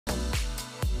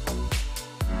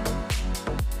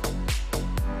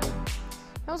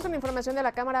Vamos con información de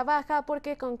la Cámara Baja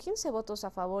porque con 15 votos a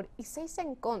favor y 6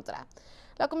 en contra,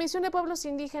 la Comisión de Pueblos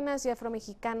Indígenas y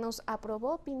Afromexicanos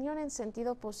aprobó opinión en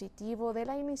sentido positivo de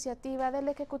la iniciativa del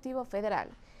Ejecutivo Federal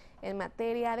en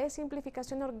materia de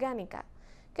simplificación orgánica,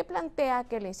 que plantea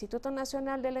que el Instituto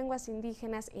Nacional de Lenguas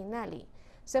Indígenas, INALI,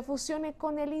 se fusione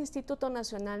con el Instituto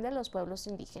Nacional de los Pueblos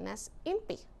Indígenas,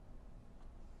 INPI.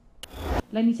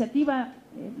 La iniciativa,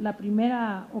 la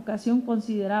primera ocasión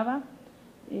consideraba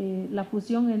la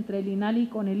fusión entre el INALI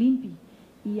con el INPI,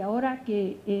 y ahora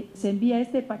que se envía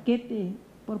este paquete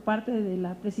por parte de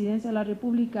la Presidencia de la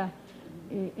República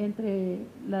entre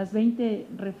las 20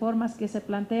 reformas que se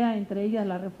plantea, entre ellas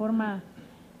la reforma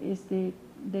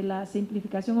de la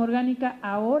simplificación orgánica,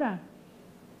 ahora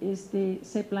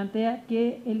se plantea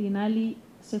que el INALI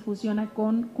se fusiona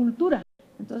con cultura.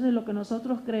 Entonces, lo que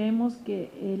nosotros creemos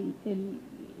que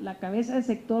la cabeza del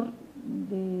sector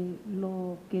de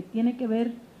lo que tiene que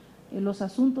ver los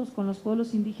asuntos con los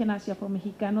pueblos indígenas y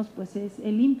afromexicanos, pues es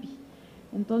el INPI.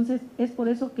 Entonces, es por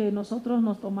eso que nosotros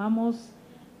nos tomamos,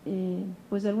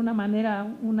 pues de alguna manera,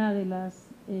 una de las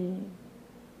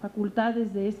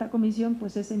facultades de esta comisión,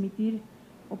 pues es emitir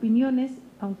opiniones,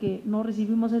 aunque no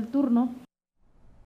recibimos el turno.